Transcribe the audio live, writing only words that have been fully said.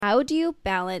How do you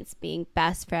balance being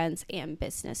best friends and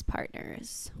business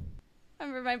partners?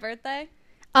 Remember my birthday?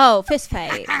 Oh, fist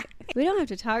fight. We don't have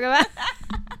to talk about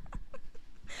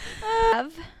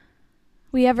Have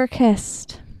we ever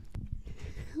kissed?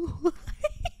 What?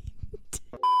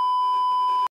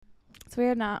 It's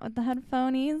weird not with the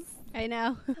headphonies. I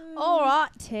know. All right,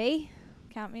 T.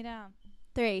 Count me down.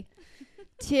 3,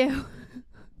 2.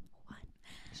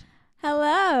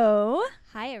 Hello.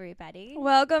 Hi, everybody.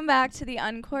 Welcome back to the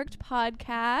Uncorked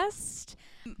podcast.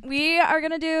 We are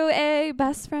going to do a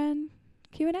best friend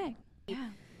Q&A. Yeah.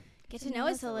 Get to know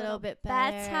us a little bit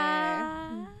better.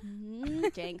 Mm-hmm.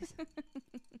 Jinx.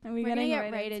 And we're We're going to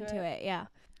get right into it. Yeah.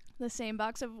 The same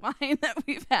box of wine that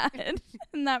we've had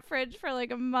in that fridge for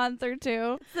like a month or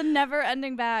two. It's a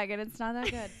never-ending bag, and it's not that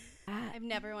good. I've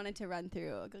never wanted to run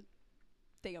through a good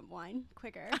thing of wine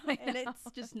quicker. I And know.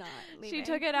 it's just not leaving. She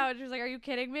took it out. She was like, "Are you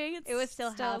kidding me?" It was still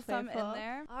halfway some full. in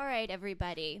there. All right,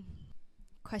 everybody.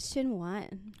 Question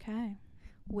 1. Okay.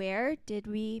 Where did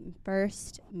we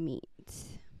first meet?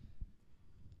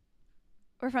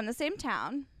 We're from the same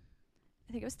town.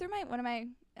 I think it was through one of my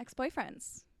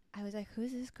ex-boyfriends. I was like,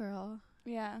 who's this girl?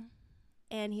 Yeah.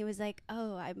 And he was like,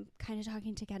 oh, I'm kind of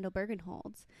talking to Kendall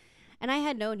Bergenholtz. And I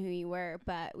had known who you were,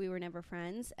 but we were never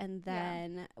friends. And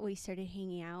then we started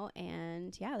hanging out,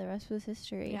 and yeah, the rest was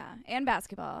history. Yeah. And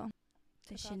basketball.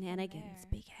 The Took off from shenanigans there.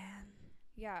 began.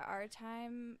 Yeah, our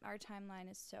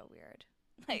timeline is so weird.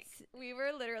 Like, we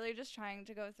were literally just trying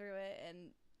to go through it and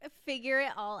Figure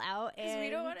it all out. because we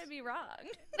don't want to be wrong.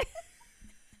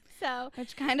 So,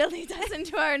 Which kind of leads us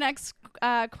into our next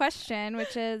question,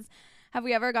 which is, have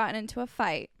we ever gotten into a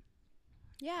fight?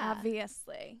 yeah.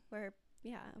 Obviously. We're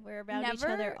around each Never-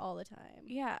 other all the time.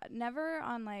 Yeah, never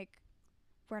on, like,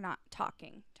 we're not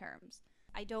talking terms.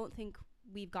 I don't think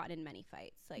we've gotten in many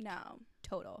fights. Like, No.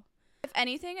 total. If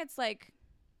anything, it's, like,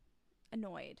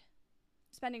 annoyed.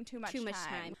 Spending too much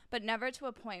time. But never to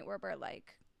a point where we're,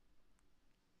 like,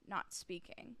 not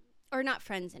speaking. Or not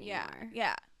friends anymore.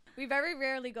 Yeah. We very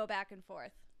rarely go back and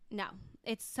forth. No.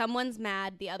 It's someone's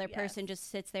mad. The other Yes. person just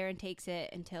sits there and takes it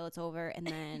until it's over, and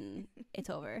then it's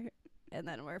over. And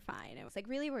then we're fine. It was like,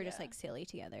 really, we're just Yeah. like silly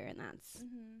together, and that's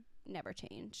never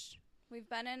changed. We've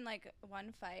been in, like,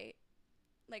 one fight.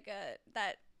 Like,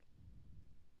 that.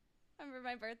 Remember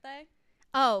my birthday?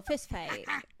 Oh, fist fight.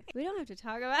 We don't have to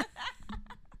talk about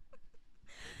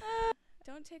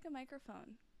Don't take a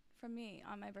microphone from me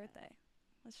on my birthday.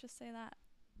 Let's just say that.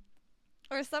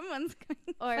 Or someone's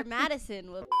going. Or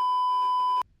Madison will.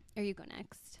 Or you go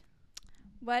next.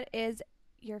 What is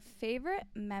your favorite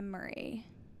memory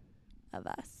of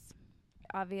us?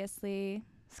 Obviously,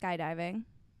 skydiving.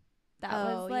 That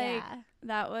was like,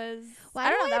 that was, Why I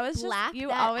don't do know, that I was just, black you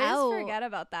that always out? forget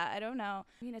about that. I don't know.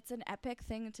 I mean, it's an epic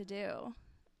thing to do.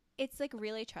 It's like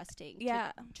really trusting.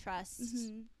 Yeah. To trust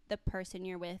Mm-hmm. the person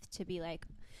you're with to be like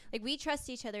we trust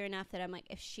each other enough that I'm like,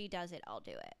 if she does it, I'll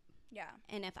do it. Yeah.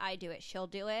 And if I do it, she'll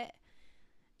do it.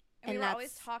 And we And were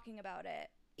always that's- talking about it.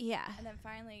 Yeah. And then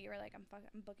finally you were like, I'm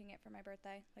booking it for my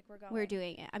birthday. Like, we're going. We're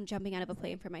doing it. I'm jumping out of a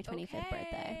plane for my 25th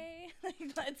birthday. Like,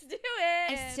 let's do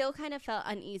it. I still kind of felt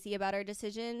uneasy about our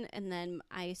decision, and then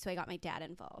I got my dad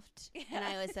involved. And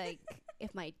I was like,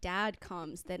 if my dad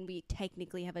comes, then we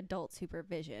technically have adult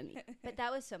supervision. But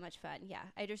that was so much fun. Yeah.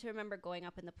 I just remember going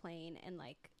up in the plane and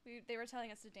like, They were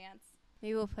telling us to dance.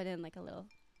 maybe we'll put in like a little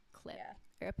clip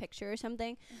or a picture or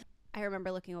something. I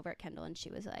remember looking over at Kendall, and she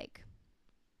was like,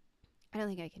 I don't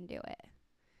think I can do it.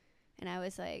 And I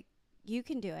was like, you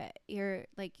can do it. You're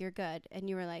good. And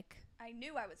you were like, I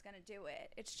knew I was going to do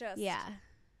it. It's just yeah.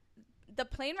 the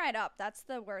plane ride up. That's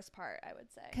the worst part, I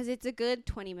would say. Because it's a good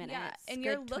 20 minutes. Yeah, and Good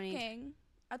you're 20 looking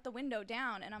at the window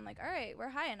down, and I'm like, all right, we're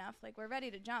high enough. Like, we're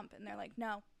ready to jump. And they're like,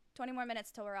 no, 20 more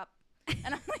minutes till we're up.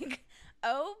 And I'm like,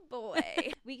 oh, boy.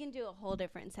 We can do a whole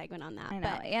different segment on that. I know.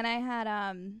 But And I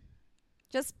had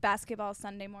just basketball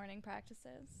Sunday morning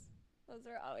practices. Those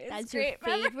are always that's your great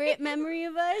memories. favorite memory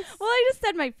of us? Well, I just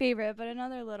said my favorite, but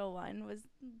another little one was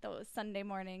those Sunday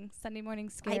morning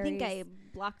scaries. I think I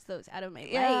blocked those out of my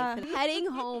Yeah. life. Heading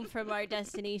home from our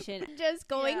destination, just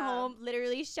going Yeah. home,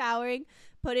 literally showering,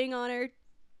 putting on our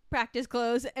practice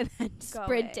clothes, and then Going.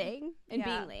 sprinting and Yeah.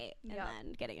 being late, and Yeah.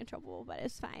 then getting in trouble, but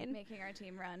it's fine. making our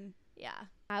team run. Yeah.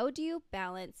 How do you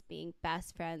balance being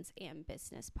best friends and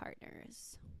business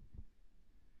partners?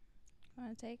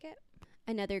 Want to take it?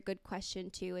 Another good question,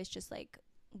 too, is just like,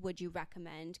 would you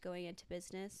recommend going into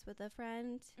business with a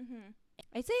friend? Mm-hmm.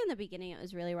 I'd say in the beginning it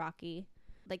was really rocky.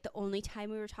 Like, the only time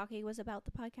we were talking was about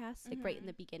the podcast, like right in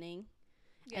the beginning.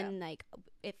 Yeah. And like,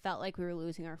 it felt like we were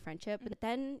losing our friendship. But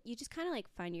then you just kind of like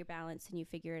find your balance, and you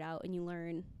figure it out, and you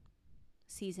learn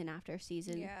season after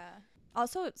season. Yeah.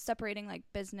 Also separating like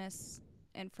business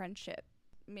and friendship.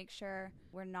 Make sure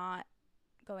we're not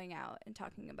going out and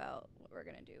talking about what we're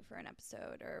going to do for an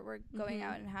episode, or we're going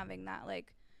out and having that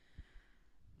like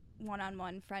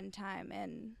one-on-one friend time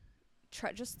and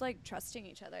just like trusting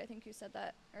each other. I think you said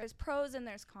that. There's pros and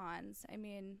there's cons. I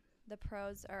mean, the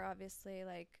pros are obviously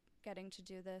like getting to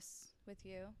do this with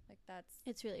you. Like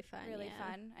it's really fun. Really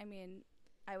fun. I mean,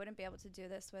 I wouldn't be able to do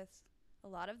this with a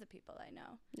lot of the people I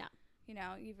know. No. You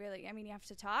know, you have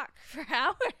to talk for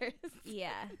hours.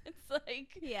 Yeah. It's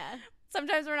like, yeah.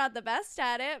 Sometimes we're not the best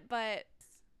at it, but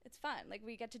it's fun. Like,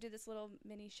 we get to do this little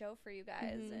mini show for you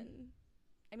guys. And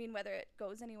I mean, whether it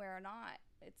goes anywhere or not,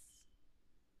 it's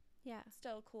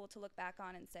still cool to look back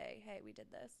on and say, hey, we did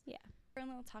this. Yeah. We're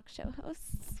little talk show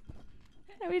hosts.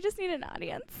 And we just need an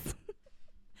audience.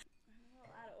 I'm a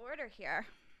little out of order here.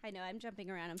 I know, I'm jumping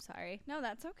around. I'm sorry. No,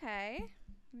 that's okay.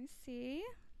 Let me see.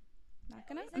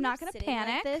 I'm not gonna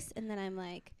panic. Like this, and then I'm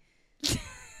like,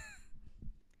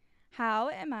 how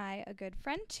am I a good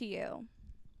friend to you?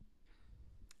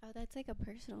 Oh, that's like a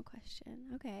personal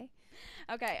question. Okay.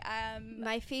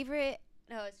 My favorite.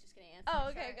 No, I was just gonna answer. Oh,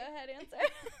 okay. Sorry. Go ahead,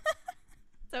 answer.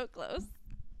 So close.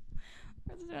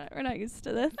 We're not used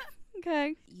to this.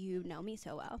 Okay. You know me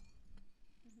so well.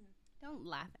 Don't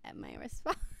laugh at my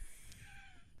response.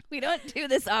 We don't do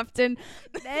this often.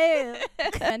 No.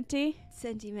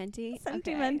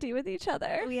 Sentimenty with each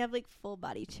other. We have like full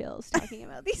body chills talking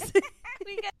about these.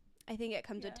 I think it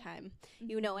comes with time.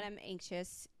 You know when I'm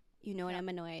anxious. You know when I'm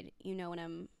annoyed. You know when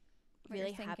I'm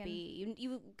really happy.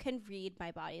 You can read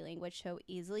my body language so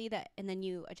easily and then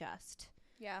you adjust.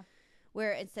 Yeah.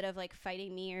 Where instead of like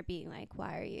fighting me or being like,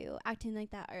 why are you acting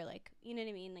like that? Or like, you know what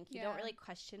I mean? Like you don't really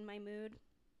question my mood.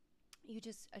 You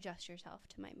just adjust yourself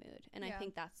to my mood. And I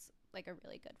think that's like a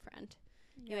really good friend.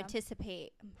 You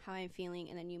anticipate how I'm feeling,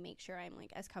 and then you make sure I'm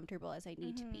like as comfortable as I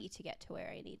need to be to get to where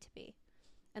I need to be.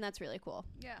 And that's really cool.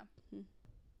 Yeah.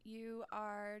 You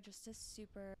are just a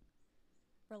super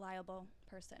reliable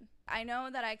person. I know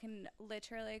that I can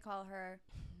literally call her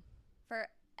for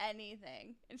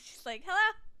anything. And she's like,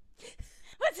 hello?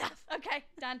 What's up? Okay,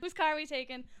 done. Whose car are we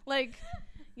taking? Like,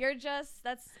 you're just,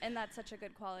 that's such a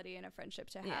good quality in a friendship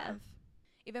to have. Yeah.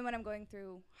 Even when I'm going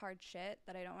through hard shit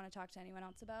that I don't want to talk to anyone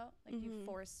else about, like you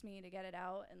force me to get it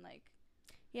out and like,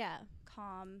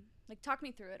 calm, like talk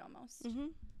me through it almost,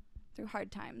 through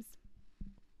hard times.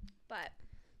 But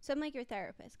so I'm like your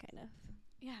therapist, kind of.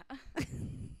 Yeah.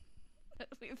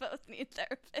 We both need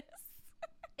therapists.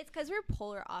 It's because we're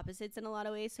polar opposites in a lot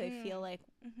of ways, so I feel like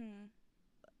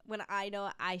when I know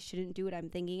I shouldn't do what I'm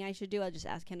thinking I should do, I'll just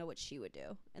ask Kendall what she would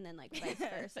do, and then like vice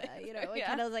versa. You know, like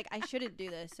Kendall's like, I shouldn't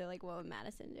do this, so like, what would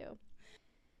Madison do?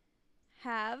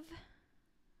 Have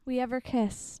we ever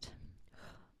kissed?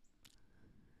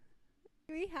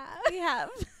 We have. We have.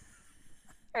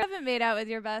 Or haven't made out with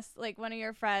your best, like one of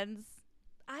your friends?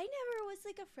 I never was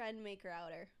like a friend maker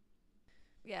outer.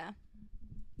 Yeah.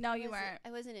 No, you weren't.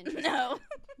 I wasn't interested. No.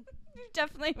 You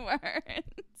definitely weren't.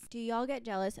 Do y'all get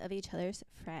jealous of each other's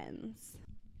friends?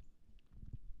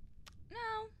 No.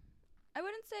 I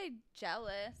wouldn't say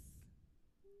jealous.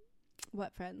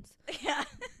 What friends? Yeah.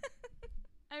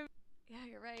 Yeah,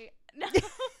 you're right. No.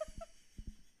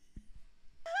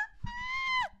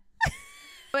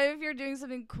 But if you're doing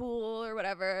something cool or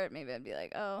whatever, maybe I'd be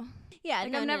like, oh. Yeah,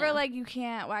 like, I'm never like, you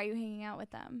can't. Why are you hanging out with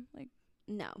them? Like,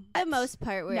 no. For the most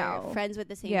part, we're friends with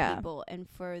the same people. And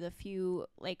for the few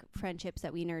like friendships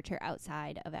that we nurture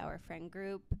outside of our friend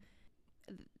group,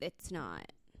 it's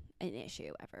not an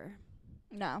issue ever.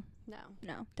 No,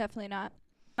 definitely not.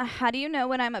 How do you know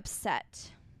when I'm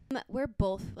upset? We're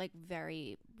both like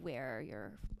very wear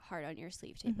your heart on your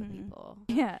sleeve type of people.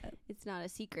 Yeah. It's not a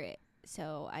secret.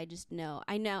 So I just know.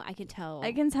 I can tell.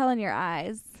 I can tell in your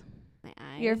eyes. My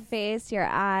eyes. Your face, your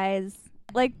eyes.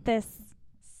 Like this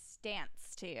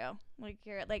stance to you. Like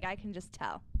you're like, I can just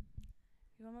tell.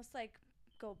 You almost like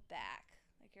go back.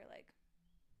 Like you're like,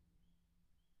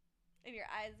 and your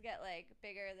eyes get like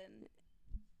bigger than,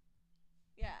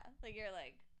 like you're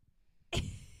like,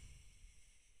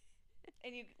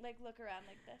 and you like look around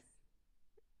like this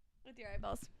with your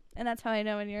eyeballs. And that's how I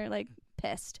know when you're like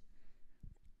pissed.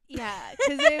 Yeah,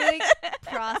 because they're like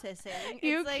processing.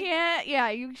 You can't. Yeah,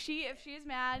 if she's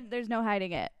mad, there's no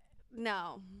hiding it.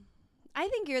 No, I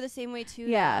think you're the same way too.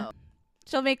 Yeah, though.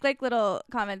 She'll make like little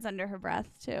comments under her breath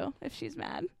too if she's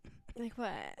mad. Like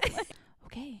what?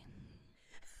 Okay.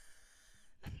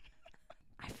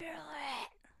 I feel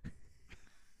it.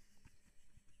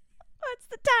 What's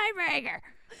the tiebreaker?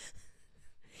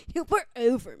 You pour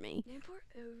over me.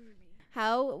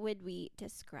 How would we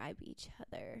describe each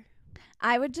other?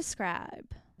 I would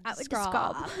describe I would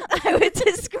describe. I would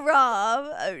describe.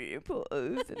 Oh, you put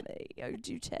over me. Oh,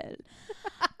 do tell.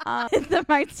 The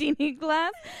martini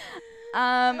glass.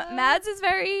 Mads is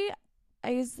very.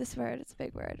 I use this word. It's a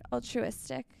big word.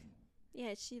 Altruistic.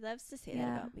 Yeah, she loves to say that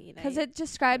about me. Because it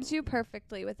describes you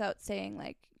perfectly without saying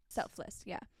like selfless.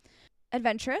 Yeah.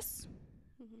 Adventurous.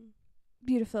 Mm-hmm.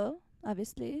 Beautiful,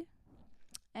 obviously.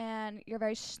 And you're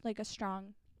very like a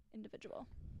strong individual.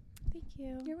 Thank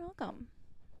you. You're welcome.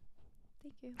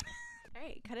 Thank you. All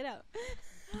right, cut it out.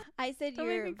 I said Don't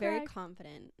make you're me very cry.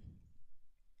 confident.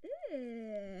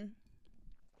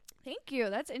 Thank you.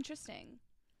 That's interesting.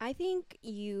 I think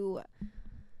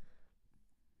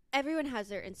everyone has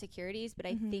their insecurities, but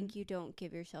I Mhm. think you don't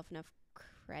give yourself enough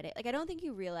credit. Like, I don't think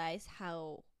you realize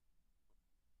how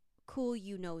cool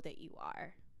you know that you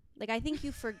are. Like, I think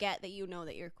you forget that you know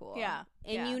that you're cool. Yeah.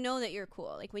 And Yeah. you know that you're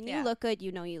cool. Like, when you Yeah. look good,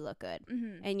 you know you look good.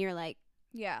 Mm-hmm. And you're, like,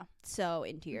 Yeah. so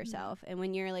into Mhm. yourself. And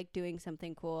when you're, like, doing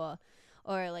something cool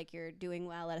or, like, you're doing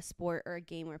well at a sport or a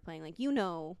game we're playing, like, you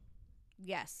know,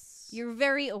 Yes. you're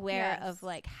very aware Yes. of,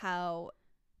 like, how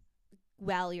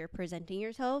well you're presenting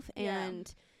yourself. Yeah.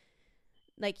 And,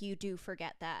 like, you do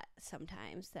forget that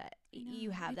sometimes that you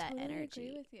have that energy. I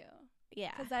agree with you.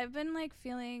 Yeah. Because I've been like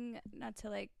feeling, not to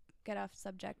like get off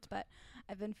subject, but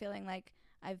I've been feeling like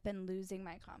I've been losing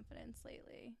my confidence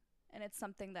lately, and it's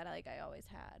something that like I always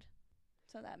had.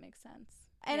 So that makes sense.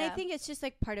 And Yeah. I think it's just,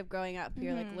 like, part of growing up.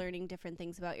 You're, like, Mhm. learning different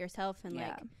things about yourself and,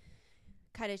 Yeah. like,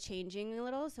 kind of changing a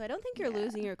little. So I don't think you're Yeah.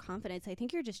 losing your confidence. I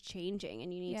think you're just changing,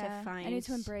 and you need to find. I need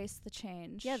to embrace the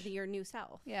change. your new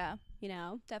self. Yeah, You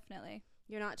know, definitely.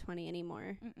 you're not 20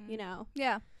 anymore. Mm-mm. You know.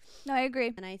 Yeah. No, I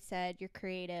agree. And I said you're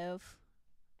creative.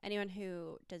 Anyone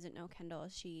who doesn't know Kendall,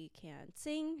 she can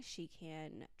sing, she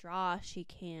can draw, she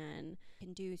can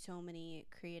do so many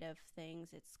creative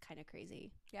things. It's kind of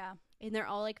crazy. Yeah. And they're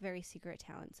all, like, very secret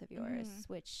talents of yours, Mhm.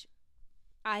 which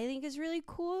I think is really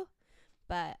cool.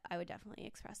 But I would definitely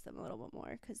express them a little bit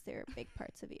more because they're big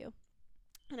parts of you.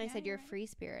 And I Yeah, said you're you're right.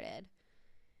 free-spirited.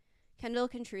 Kendall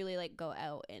can truly, like, go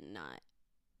out and not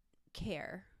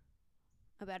care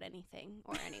about anything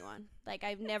or anyone. Like,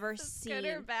 I've never seen, Good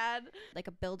or bad? like,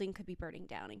 a building could be burning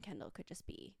down and Kendall could just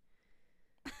be,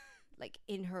 like,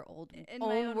 in her In my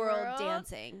own own world world?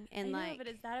 dancing. And, I know, like, but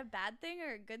is that a bad thing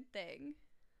or a good thing?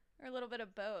 Or a little bit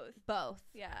of both? both.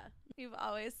 Yeah. You've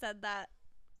always said that.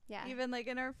 Yeah. Even like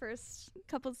in our first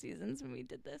couple seasons when we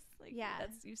did this. Like Yeah.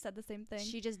 you said the same thing.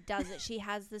 She just does it. She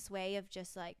has this way of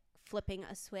just, like, flipping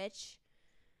a switch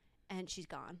and she's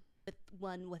gone.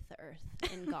 One with the earth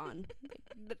and gone.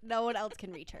 No one else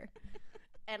can reach her.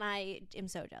 And I am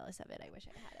so jealous of it. I wish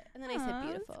I had it. And then I said Aw,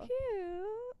 beautiful. That's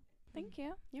cute. Thank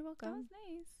you. You're That welcome. was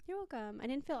nice. You're welcome. I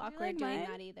didn't feel Did you awkward like doing mine?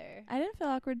 that either. I didn't feel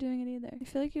awkward doing it either. I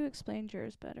feel like you explained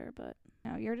yours better, but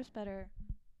no, you're just better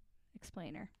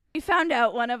explainer. We found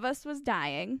out one of us was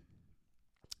dying.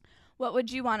 What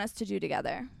would you want us to do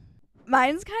together?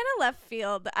 Mine's kind of left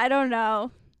field. I don't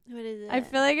know. What is it? I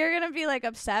feel like you're going to be like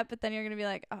upset, but then you're going to be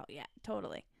like, oh yeah,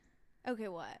 totally. Okay,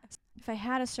 what? If I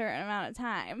had a certain amount of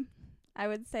time, I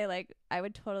would say like I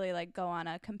would totally like go on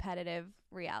a competitive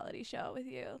reality show with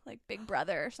you, like Big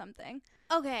Brother or something.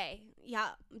 Okay. Yeah,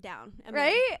 I'm down. I'm in.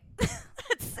 Right?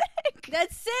 That's sick.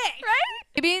 That's sick.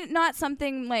 Right? Maybe not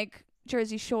something like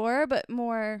Jersey Shore, but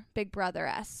more Big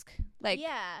Brother-esque. Like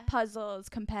yeah. puzzles,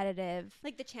 competitive.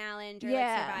 Like The Challenge or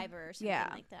Yeah. like Survivor or something Yeah.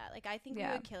 like that. Like, I think we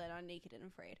Yeah. would kill it on Naked and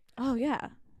Afraid. Oh, yeah.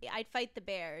 Yeah, I'd fight the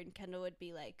bear and Kendall would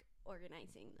be, like,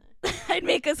 organizing the I'd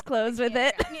make us close with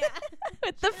it. campground. Yeah.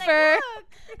 With the She'd be like, fur. "Look."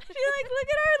 I'd be like, look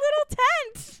at our little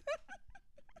tent.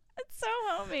 It's so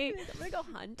homey. I'm gonna go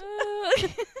hunt Uh,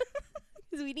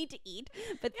 because we need to eat.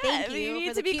 But yeah, thank you. you for need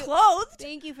the to be cute, clothed.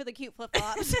 Thank you for the cute flip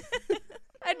flops.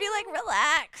 I'd be like,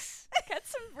 relax. Get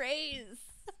some rays.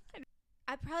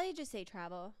 I'd probably just say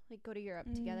travel, like go to Europe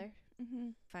Mm. together, Mm-hmm.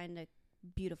 find a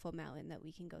beautiful mountain that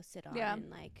we can go sit on Yeah. and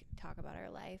like talk about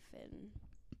our life and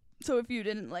So if you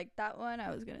didn't like that one, I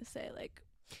was going to say like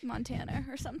Montana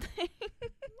or something.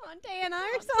 Montana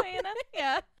Montana.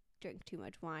 Yeah. Drink too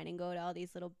much wine and go to all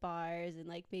these little bars and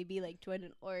like maybe like join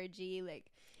an orgy.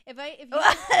 Like if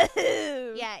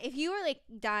you yeah, if you were like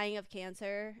dying of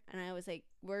cancer and I was like,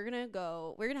 we're gonna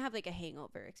have like a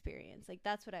hangover experience. Like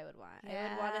that's what I would want. I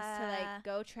would want us to Yeah. like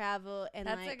go travel and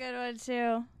That's like a good one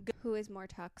too. who is more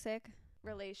toxic?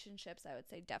 Relationships, I would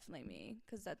say definitely me,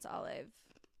 because that's how I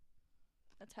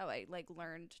like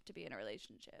learned to be in a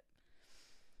relationship.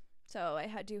 So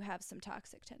I do have some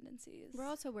toxic tendencies. We're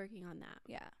also working on that.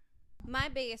 Yeah. My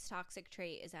biggest toxic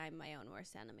trait is I'm my own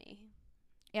worst enemy.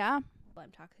 Yeah. Well,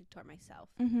 I'm toxic toward myself,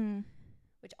 Mm-hmm.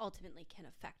 which ultimately can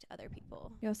affect other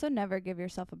people. You also never give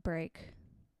yourself a break.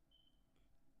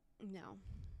 No.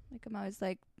 Like, I'm always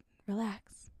like,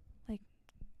 relax. Like,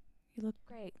 you look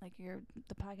great. Like,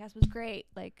 the podcast was great.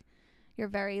 Like, you're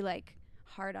very, like,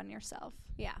 hard on yourself.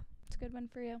 Yeah. It's a good one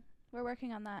for you. We're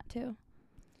working on that, too.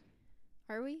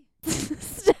 Are we?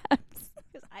 Steps.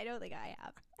 Because I don't think I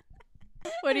have.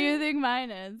 What do you think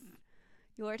mine is?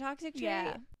 Your toxic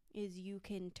trait is you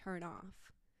can turn off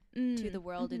to the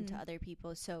world and to other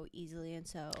people so easily and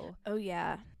so. Oh,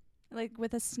 yeah. Like,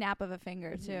 with a snap of a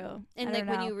finger, too. And, like,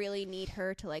 when you really need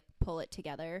her to, like, pull it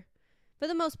together. For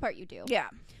the most part, you do. Yeah.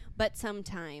 But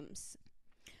sometimes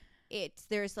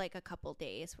there's, like, a couple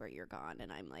days where you're gone,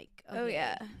 and I'm like, okay, oh,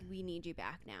 yeah. We need you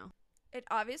back now. It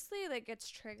obviously, like, gets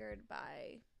triggered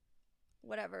by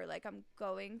whatever, like, I'm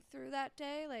going through that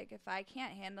day. Like, if I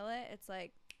can't handle it, it's,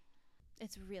 like...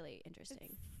 It's really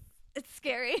interesting. It's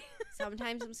scary.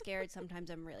 Sometimes I'm scared. Sometimes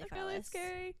I'm really I feel it's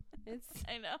scary.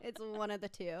 I know. It's one of the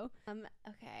two.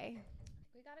 Okay.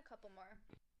 We got a couple more.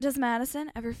 Does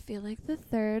Madison ever feel like the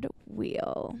third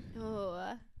wheel?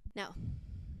 Oh, no.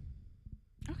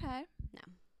 Okay.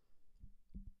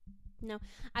 No.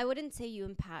 I wouldn't say you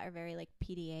and Pat are very, like,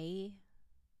 PDA.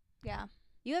 Yeah.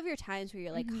 You have your times where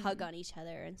you're, like, hug on each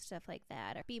other and stuff like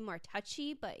that. Or be more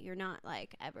touchy, but you're not,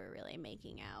 like, ever really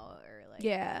making out or, like...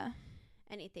 Yeah.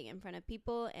 anything in front of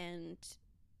people. And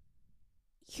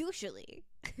usually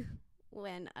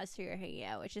when us two are hanging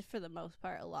out, which is for the most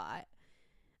part a lot,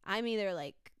 I'm either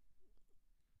like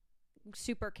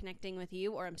super connecting with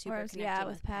you or I'm super connecting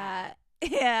with Pat.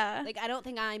 Yeah. Like, I don't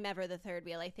think I'm ever the third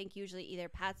wheel. I think usually either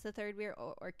Pat's the third wheel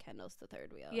or Kendall's the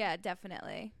third wheel. Yeah,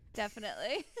 definitely.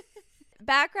 Definitely.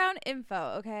 Background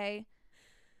info, okay?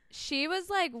 She was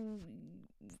like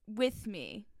with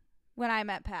me when I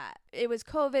met Pat. It was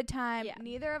COVID time. Yeah.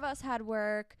 Neither of us had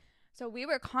work. So we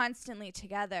were constantly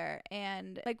together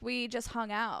and like we just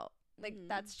hung out. Like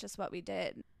that's just what we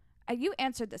did. You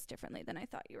answered this differently than I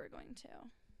thought you were going to.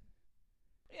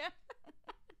 Yeah.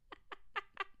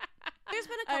 There's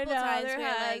been a couple times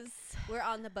where like we're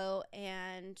on the boat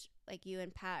and like you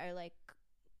and Pat are like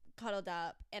cuddled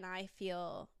up and I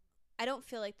don't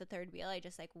feel like the third wheel. I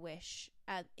just like wish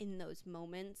in those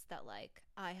moments that like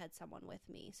I had someone with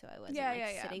me so I wasn't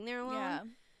sitting there alone. Yeah.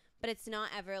 But it's not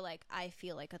ever like I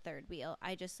feel like a third wheel.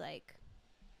 I just like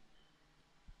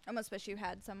almost wish you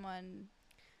had someone.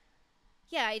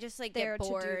 Yeah, I just like there get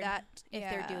bored to do that if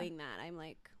they're doing that. I'm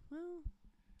like, well,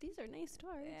 these are nice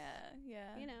stars.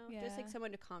 Yeah. You know, just like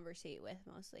someone to conversate with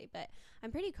mostly. But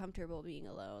I'm pretty comfortable being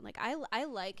alone. Like I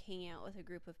like hanging out with a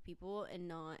group of people and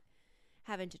not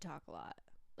having to talk a lot.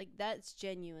 Like that's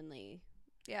genuinely.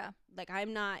 Yeah. Like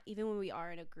I'm not, even when we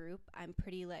are in a group, I'm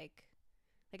pretty like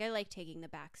I like taking the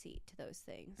back seat to those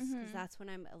things because that's when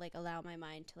I'm like allow my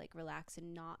mind to like relax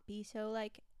and not be so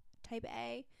like type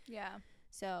A. Yeah.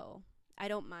 So I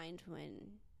don't mind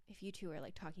if you two are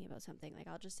like talking about something, like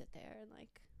I'll just sit there and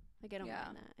like I don't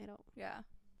mind that. I don't. Yeah.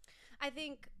 I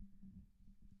think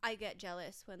I get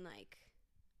jealous when like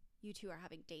you two are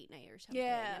having date night or something.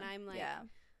 Yeah. And I'm like,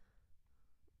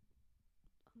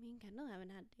 me and Kendall haven't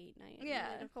had date night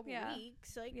in a couple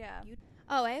weeks. Like,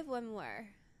 Oh, I have one more.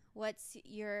 What's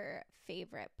your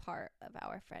favorite part of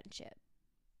our friendship?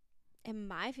 And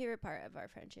my favorite part of our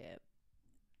friendship.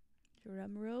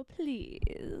 Drum roll,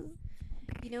 please.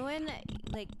 You know when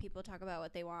like people talk about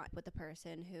what they want with the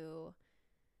person who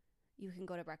you can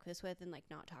go to breakfast with and like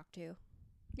not talk to?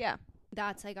 Yeah.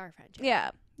 That's like our friendship.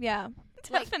 Yeah. Yeah.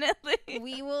 Like, definitely.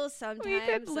 We will sometimes we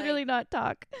could literally not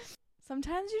talk.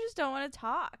 Sometimes you just don't want to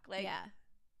talk. Like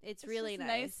It's really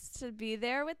nice to be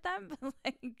there with them, but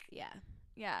like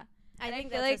yeah. I think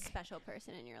that's like a special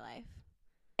person in your life.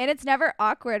 And it's never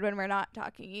awkward when we're not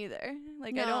talking either.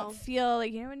 Like no. I don't feel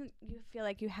like when you feel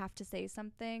like you have to say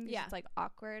something, it's like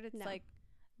awkward. It's like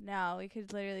no, we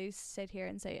could literally sit here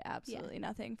and say absolutely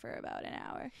nothing for about an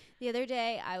hour. The other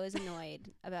day I was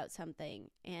annoyed about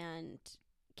something and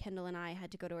Kendall and I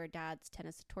had to go to her dad's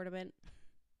tennis tournament.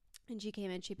 And she came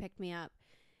in, she picked me up,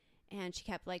 and she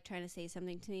kept, like, trying to say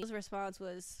something to me. His response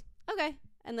was, okay,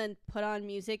 and then put on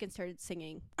music and started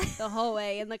singing the whole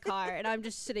way in the car. And I'm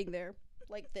just sitting there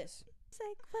like this. It's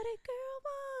like, what a girl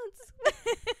wants.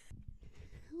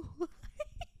 What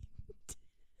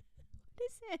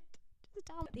is it?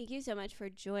 Thank you so much for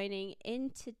joining in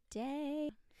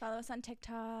today. Follow us on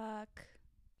TikTok,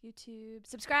 YouTube.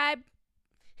 Subscribe.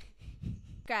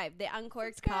 The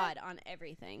Uncorked Pod on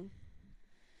everything.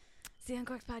 It's the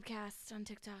Uncorked Podcast on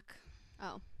TikTok.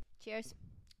 Oh, cheers.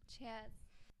 Cheers.